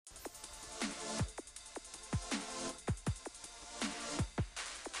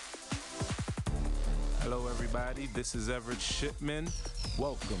Hello, everybody. This is Everett Shipman.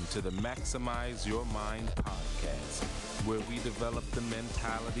 Welcome to the Maximize Your Mind podcast, where we develop the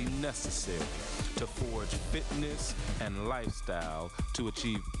mentality necessary to forge fitness and lifestyle to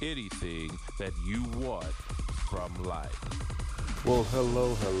achieve anything that you want from life. Well,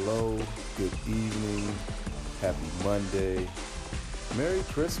 hello. Good evening. Happy Monday. Merry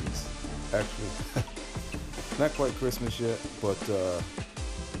Christmas. Actually, not quite Christmas yet, but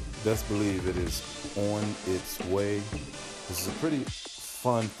best believe it is on its way. This is a pretty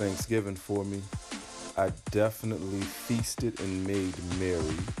fun Thanksgiving for me. I definitely feasted and made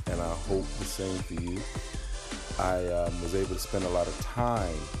merry, and I hope the same for you. I was able to spend a lot of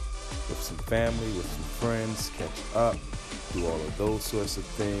time with some family, with some friends, catch up, do all of those sorts of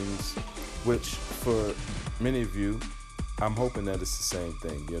things, which for many of you, I'm hoping that it's the same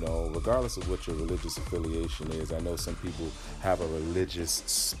thing, regardless of what your religious affiliation is. I know some people have a religious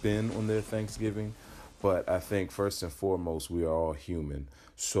spin on their Thanksgiving, but I think first and foremost, we are all human.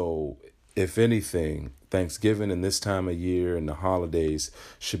 So if anything, Thanksgiving and this time of year and the holidays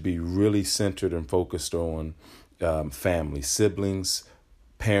should be really centered and focused on family, siblings,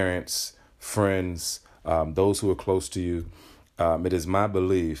 parents, friends, those who are close to you. It is my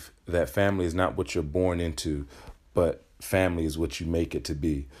belief that family is not what you're born into, but family is what you make it to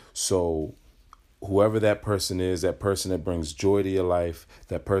be. So whoever that person is, that person that brings joy to your life,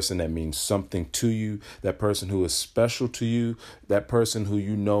 that person that means something to you, that person who is special to you, that person who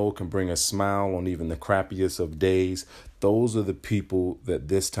you know can bring a smile on even the crappiest of days, those are the people that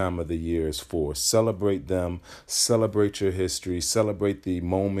this time of the year is for. Celebrate them, celebrate your history, celebrate the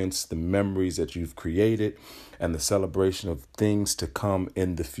moments, the memories that you've created, and the celebration of things to come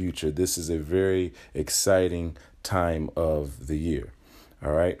in the future. This is a very exciting time of the year.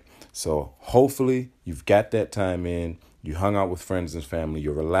 All right. So hopefully you've got that time in, you hung out with friends and family,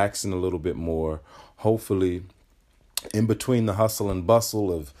 you're relaxing a little bit more. Hopefully in between the hustle and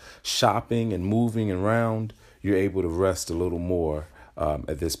bustle of shopping and moving around, you're able to rest a little more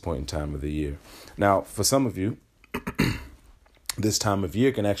at this point in time of the year. Now, for some of you, this time of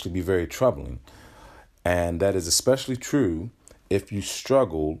year can actually be very troubling. And that is especially true if you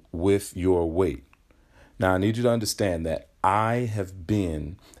struggle with your weight. Now, I need you to understand that I have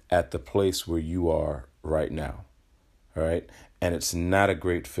been at the place where you are right now, all right? And it's not a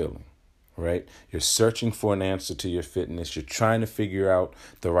great feeling, right? You're searching for an answer to your fitness. You're trying to figure out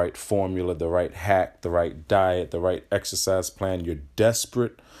the right formula, the right hack, the right diet, the right exercise plan. You're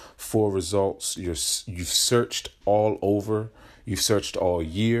desperate for results. You've searched all over. You've searched all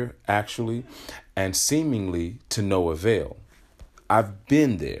year, actually, and seemingly to no avail. I've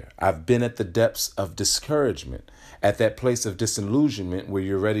been there. I've been at the depths of discouragement, at that place of disillusionment where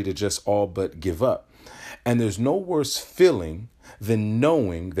you're ready to just all but give up. And there's no worse feeling than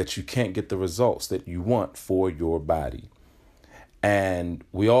knowing that you can't get the results that you want for your body. And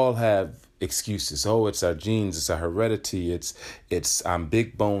we all have excuses. Oh, it's our genes, it's our heredity, it's I'm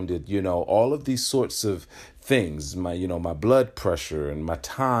big boned, all of these sorts of things, my blood pressure and my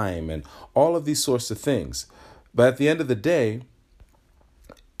time and all of these sorts of things. But at the end of the day,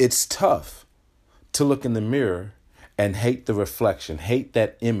 it's tough to look in the mirror and hate the reflection, hate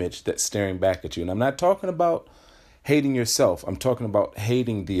that image that's staring back at you. And I'm not talking about hating yourself. I'm talking about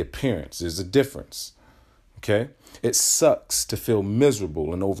hating the appearance. There's a difference. Okay? It sucks to feel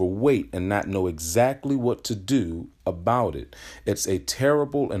miserable and overweight and not know exactly what to do about it. It's a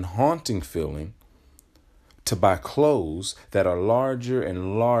terrible and haunting feeling to buy clothes that are larger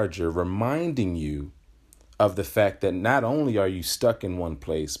and larger, reminding you of the fact that not only are you stuck in one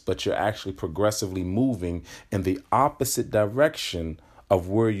place, but you're actually progressively moving in the opposite direction of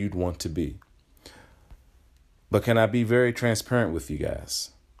where you'd want to be. But can I be very transparent with you guys?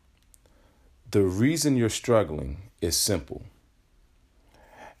 The reason you're struggling is simple.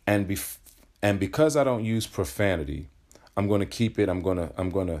 And because I don't use profanity, I'm going to keep it, I'm going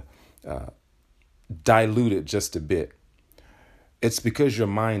to dilute it just a bit. It's because your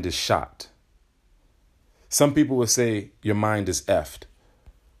mind is shot. Some people would say your mind is effed,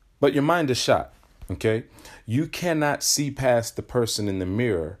 but your mind is shot, okay? You cannot see past the person in the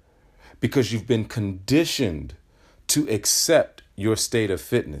mirror because you've been conditioned to accept your state of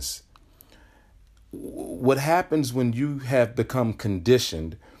fitness. What happens when you have become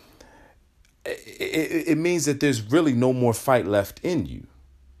conditioned, it means that there's really no more fight left in you,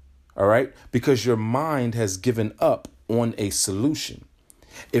 all right? Because your mind has given up on a solution.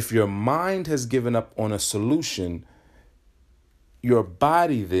 If your mind has given up on a solution, your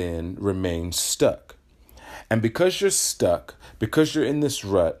body then remains stuck. And because you're stuck, because you're in this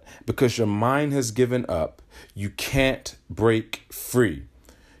rut, because your mind has given up, you can't break free.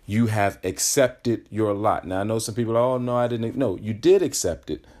 You have accepted your lot. Now, I know some people, oh, no, I didn't. No, you did accept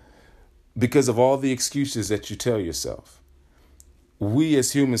it because of all the excuses that you tell yourself. We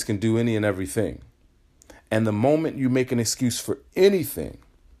as humans can do any and everything. And the moment you make an excuse for anything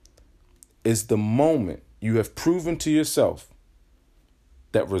is the moment you have proven to yourself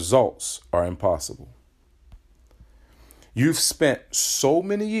that results are impossible. You've spent so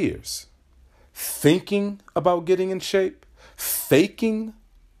many years thinking about getting in shape, faking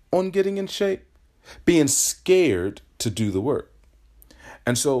on getting in shape, being scared to do the work.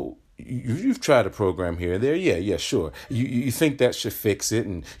 And so you've tried a program here and there. Yeah, sure. You think that should fix it.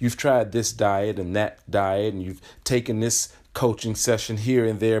 And you've tried this diet and that diet, and you've taken this coaching session here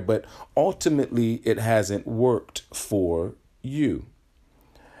and there, but ultimately it hasn't worked for you.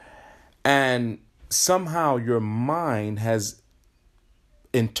 And somehow your mind has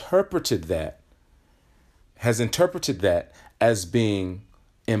interpreted that as being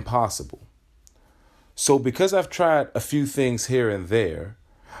impossible. So because I've tried a few things here and there,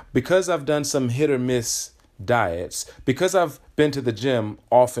 because I've done some hit or miss diets, because I've been to the gym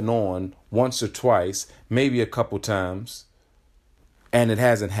off and on once or twice, maybe a couple times, and it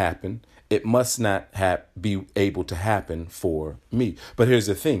hasn't happened, it must not be able to happen for me. But here's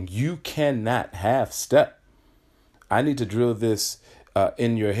the thing. You cannot half step. I need to drill this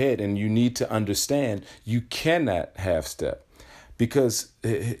in your head, and you need to understand you cannot half step. Because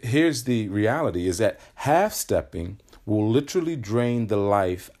here's the reality is that half stepping will literally drain the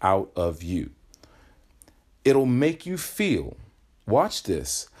life out of you. It'll make you feel, watch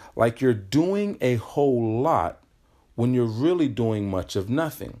this, like you're doing a whole lot when you're really doing much of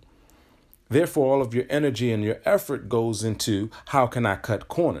nothing. Therefore, all of your energy and your effort goes into how can I cut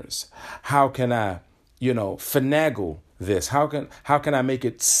corners? How can I, finagle this? How can I make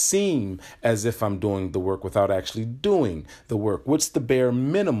it seem as if I'm doing the work without actually doing the work? What's the bare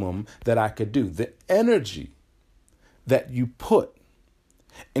minimum that I could do? The energy that you put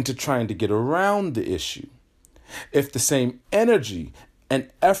into trying to get around the issue, if the same energy and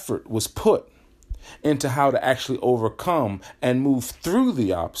effort was put into how to actually overcome and move through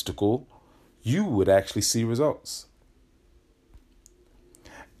the obstacle, you would actually see results.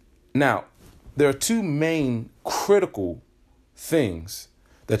 Now, there are two main critical things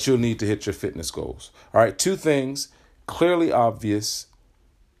that you'll need to hit your fitness goals. All right, two things, clearly obvious,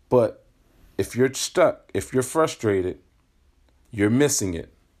 but if you're stuck, if you're frustrated, you're missing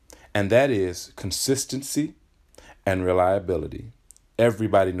it. And that is consistency and reliability.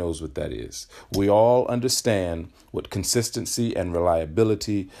 Everybody knows what that is. We all understand what consistency and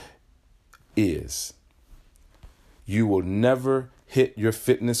reliability is. You will never hit your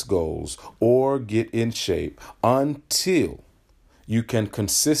fitness goals or get in shape until you can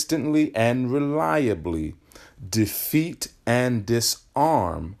consistently and reliably defeat and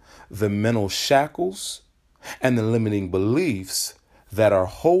disarm the mental shackles and the limiting beliefs that are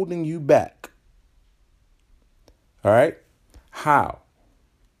holding you back. All right? How?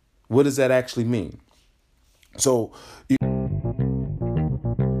 What does that actually mean? So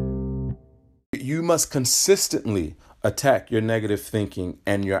you must consistently attack your negative thinking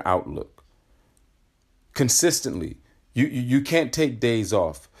and your outlook. Consistently. You can't take days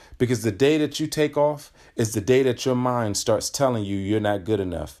off, because the day that you take off is the day that your mind starts telling you you're not good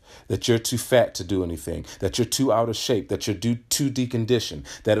enough, that you're too fat to do anything, that you're too out of shape, that you're too deconditioned,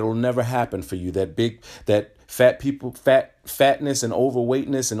 that it'll never happen for you, that fatness and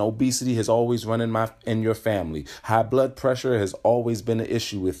overweightness and obesity has always run in your family. High blood pressure has always been an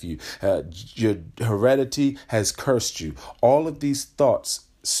issue with you. Your heredity has cursed you. All of these thoughts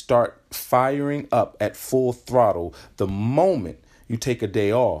start firing up at full throttle the moment you take a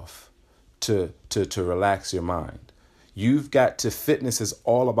day off to relax your mind. Fitness is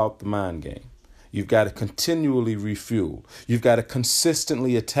all about the mind game. You've got to continually refuel. You've got to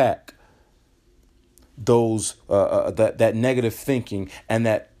consistently attack that negative thinking and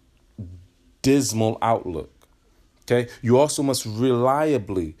that dismal outlook. Okay. You also must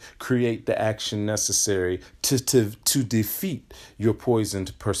reliably create the action necessary to defeat your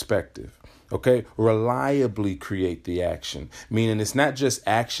poisoned perspective. Okay. Reliably create the action, meaning it's not just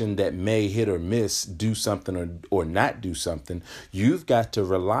action that may hit or miss, do something or not do something. You've got to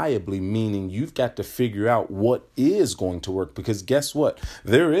reliably, meaning you've got to figure out what is going to work, because guess what?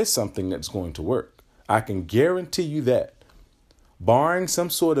 There is something that's going to work. I can guarantee you that, barring some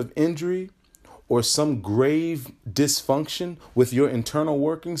sort of injury or some grave dysfunction with your internal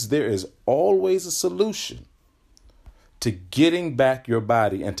workings, there is always a solution to getting back your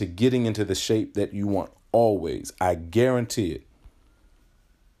body and to getting into the shape that you want. Always. I guarantee it.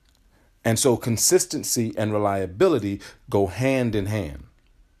 And so consistency and reliability go hand in hand.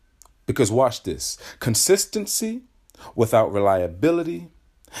 Because watch this. Consistency without reliability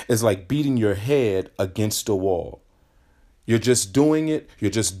is like beating your head against a wall. You're just doing it.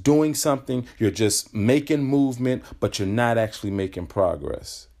 You're just doing something. You're just making movement, but you're not actually making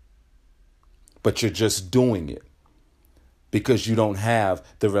progress. But you're just doing it because you don't have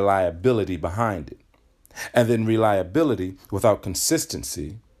the reliability behind it. And then reliability without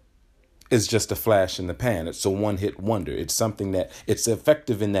consistency is just a flash in the pan. It's a one-hit wonder. It's something that it's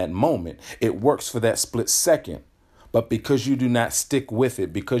effective in that moment. It works for that split second. But because you do not stick with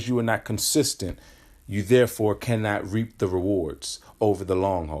it, because you are not consistent, you therefore cannot reap the rewards over the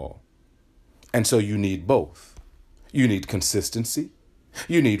long haul. And so you need both. You need consistency.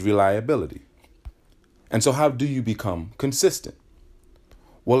 You need reliability. And so how do you become consistent?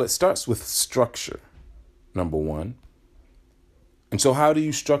 Well, it starts with structure, number one. And so how do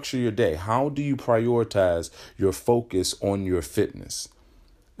you structure your day? How do you prioritize your focus on your fitness?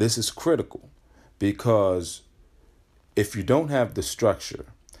 This is critical because if you don't have the structure,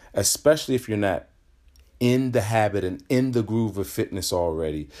 especially if you're not in the habit and in the groove of fitness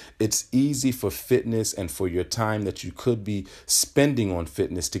already, it's easy for fitness and for your time that you could be spending on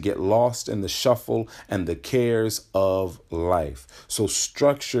fitness to get lost in the shuffle and the cares of life. So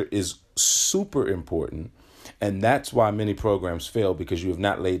structure is super important. And that's why many programs fail, because you have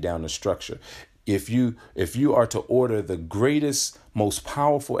not laid down the structure. If you are to order the greatest, most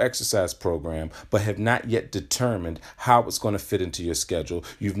powerful exercise program, but have not yet determined how it's going to fit into your schedule,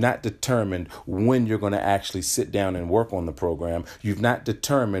 you've not determined when you're going to actually sit down and work on the program, you've not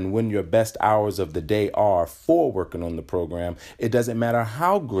determined when your best hours of the day are for working on the program, it doesn't matter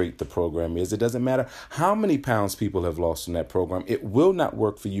how great the program is. It doesn't matter how many pounds people have lost in that program. It will not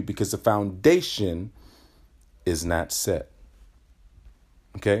work for you because the foundation is not set.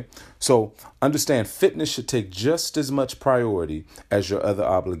 Okay, so understand fitness should take just as much priority as your other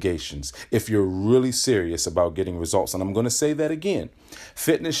obligations if you're really serious about getting results. And I'm going to say that again.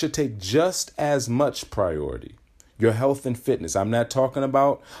 Fitness should take just as much priority. Your health and fitness. I'm not talking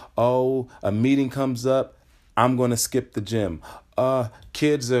about, a meeting comes up, I'm going to skip the gym.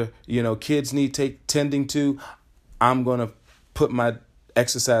 Kids need tending to, I'm going to put my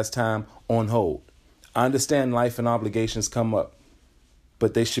exercise time on hold. I understand life and obligations come up,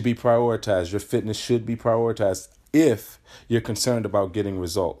 but they should be prioritized. Your fitness should be prioritized if you're concerned about getting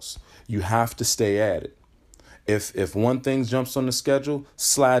results. You have to stay at it. If one thing jumps on the schedule,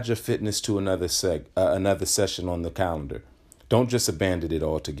 slide your fitness to another session on the calendar. Don't just abandon it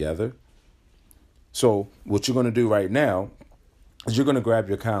altogether. So what you're going to do right now is you're going to grab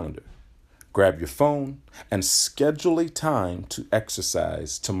your calendar, grab your phone, and schedule a time to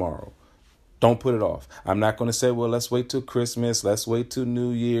exercise tomorrow. Don't put it off. I'm not going to say, well, let's wait till Christmas. Let's wait till New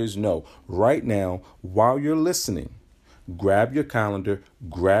Year's. No, right now, while you're listening, grab your calendar,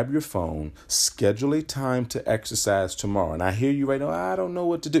 grab your phone, schedule a time to exercise tomorrow. And I hear you right now, I don't know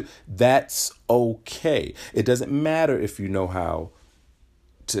what to do. That's okay. It doesn't matter if you know how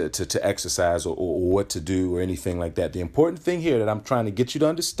to exercise or what to do or anything like that. The important thing here that I'm trying to get you to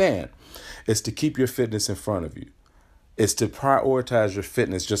understand is to keep your fitness in front of you. Is to prioritize your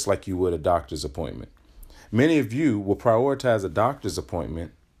fitness just like you would a doctor's appointment. Many of you will prioritize a doctor's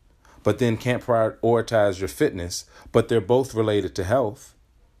appointment, but then can't prioritize your fitness, but they're both related to health.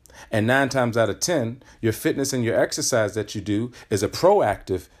 And 9 times out of 10, your fitness and your exercise that you do is a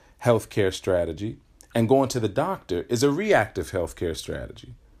proactive healthcare strategy, and going to the doctor is a reactive healthcare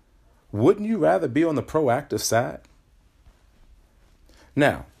strategy. Wouldn't you rather be on the proactive side?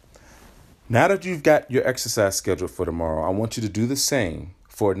 Now that you've got your exercise scheduled for tomorrow, I want you to do the same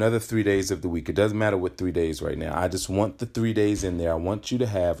for another 3 days of the week. It doesn't matter what 3 days right now. I just want the 3 days in there. I want you to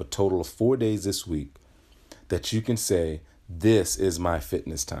have a total of 4 days this week that you can say, this is my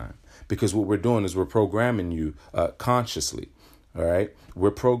fitness time. Because what we're doing is we're programming you consciously. All right.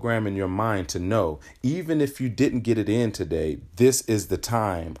 We're programming your mind to know, even if you didn't get it in today, this is the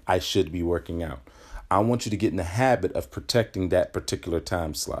time I should be working out. I want you to get in the habit of protecting that particular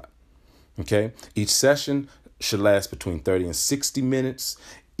time slot. Okay, each session should last between 30 and 60 minutes.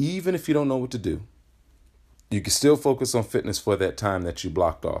 Even if you don't know what to do, you can still focus on fitness for that time that you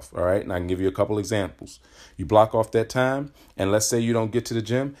blocked off. All right. And I can give you a couple examples. You block off that time, and let's say you don't get to the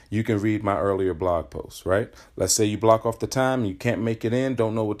gym, you can read my earlier blog post, right? Let's say you block off the time, you can't make it in,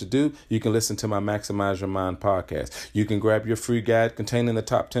 don't know what to do. You can listen to my Maximize Your Mind podcast. You can grab your free guide containing the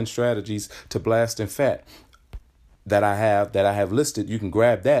top 10 strategies to blasting fat that I have listed. You can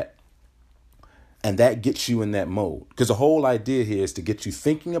grab that. And that gets you in that mode, because the whole idea here is to get you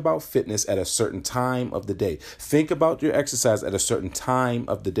thinking about fitness at a certain time of the day. Think about your exercise at a certain time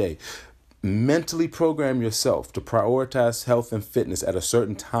of the day. mentally program yourself to prioritize health and fitness at a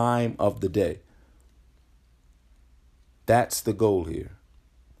certain time of the day. That's the goal here.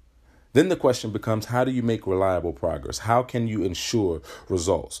 Then the question becomes, how do you make reliable progress? How can you ensure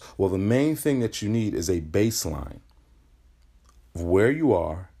results? Well, the main thing that you need is a baseline of where you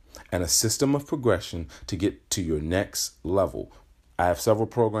are and a system of progression to get to your next level. I have several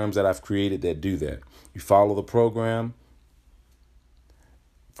programs that I've created that do that. You follow the program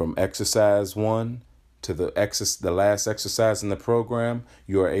from exercise 1 to the last exercise in the program.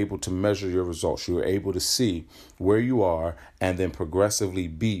 You are able to measure your results. You are able to see where you are and then progressively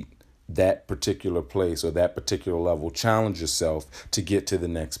beat that particular place or that particular level. Challenge yourself to get to the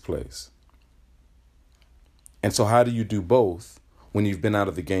next place. And so how do you do both when you've been out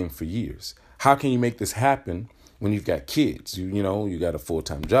of the game for years? How can you make this happen when you've got kids? You got a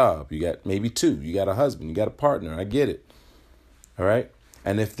full-time job. You got maybe 2. You got a husband. You got a partner. I get it. All right.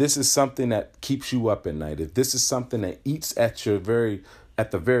 And if this is something that keeps you up at night, if this is something that eats at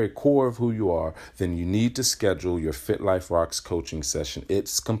the very core of who you are, then you need to schedule your Fit Life Rocks coaching session.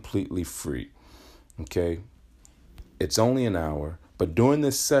 It's completely free. Okay. It's only an hour, but during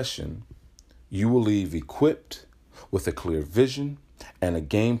this session, you will leave equipped with a clear vision and a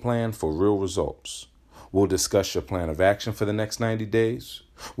game plan for real results. We'll discuss your plan of action for the next 90 days.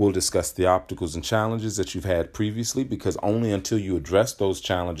 We'll discuss the obstacles and challenges that you've had previously, because only until you address those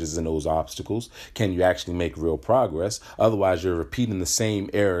challenges and those obstacles can you actually make real progress. Otherwise, you're repeating the same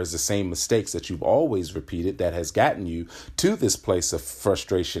errors, the same mistakes that you've always repeated that has gotten you to this place of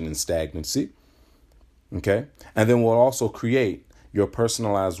frustration and stagnancy. Okay? And then we'll also create your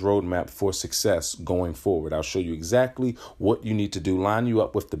personalized roadmap for success going forward. I'll show you exactly what you need to do, line you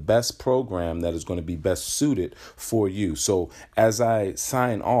up with the best program that is going to be best suited for you. So as I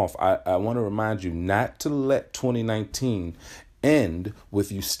sign off, I want to remind you not to let 2019 end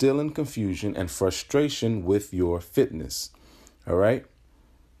with you still in confusion and frustration with your fitness. All right?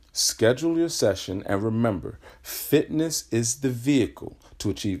 Schedule your session, and remember, fitness is the vehicle to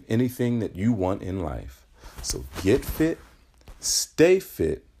achieve anything that you want in life. So get fit, stay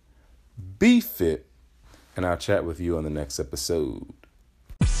fit, be fit, and I'll chat with you on the next episode.